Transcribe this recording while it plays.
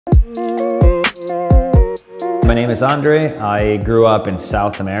My name is Andre. I grew up in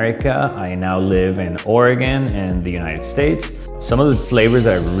South America. I now live in Oregon in the United States. Some of the flavors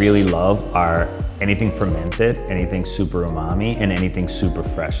that I really love are anything fermented, anything super umami, and anything super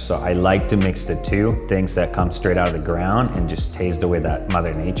fresh. So I like to mix the two, things that come straight out of the ground and just taste the way that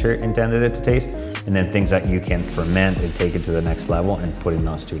Mother Nature intended it to taste, and then things that you can ferment and take it to the next level, and putting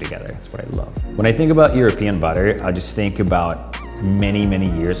those two together. That's what I love. When I think about European butter, I just think about many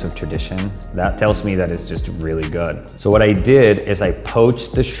years of tradition. That tells me that it's just really good. So what I did is I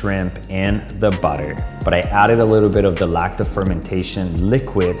poached the shrimp in the butter, but I added a little bit of the lacto fermentation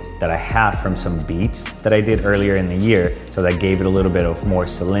liquid that I had from some beets that I did earlier in the year. So that gave it a little bit of more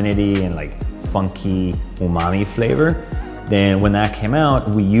salinity and like funky umami flavor. Then when that came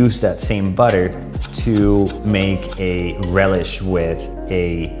out, we used that same butter to make a relish with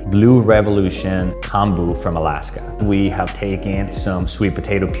a Blue Revolution kombu from Alaska. We have taken some sweet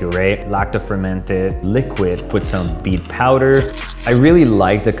potato puree, lacto-fermented liquid, put some beet powder. I really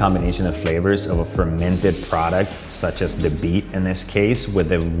like the combination of flavors of a fermented product, such as the beet in this case, with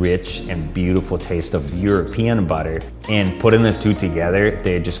the rich and beautiful taste of European butter. And putting the two together,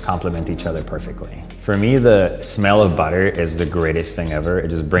 they just complement each other perfectly. For me, the smell of butter is the greatest thing ever. It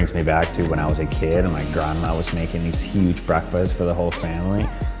just brings me back to when I was a kid and my grandma was making these huge breakfasts for the whole family.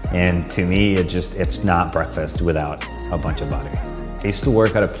 And to me, it's not breakfast without a bunch of butter. I used to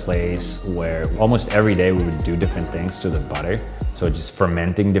work at a place where almost every day we would do different things to the butter. So just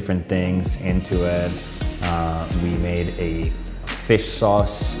fermenting different things into it. We made a fish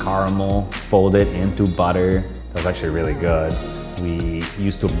sauce caramel, folded into butter. That was actually really good. We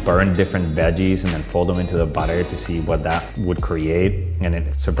used to burn different veggies and then fold them into the butter to see what that would create.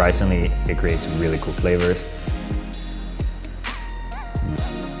 And surprisingly, it creates really cool flavors.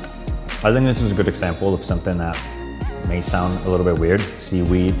 I think this is a good example of something that may sound a little bit weird.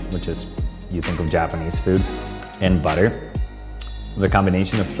 Seaweed, which is, you think of Japanese food, and butter. The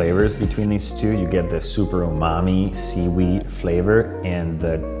combination of flavors between these two, you get the super umami seaweed flavor and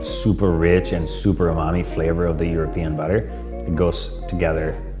the super rich and super umami flavor of the European butter. It goes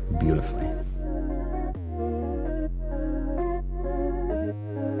together beautifully.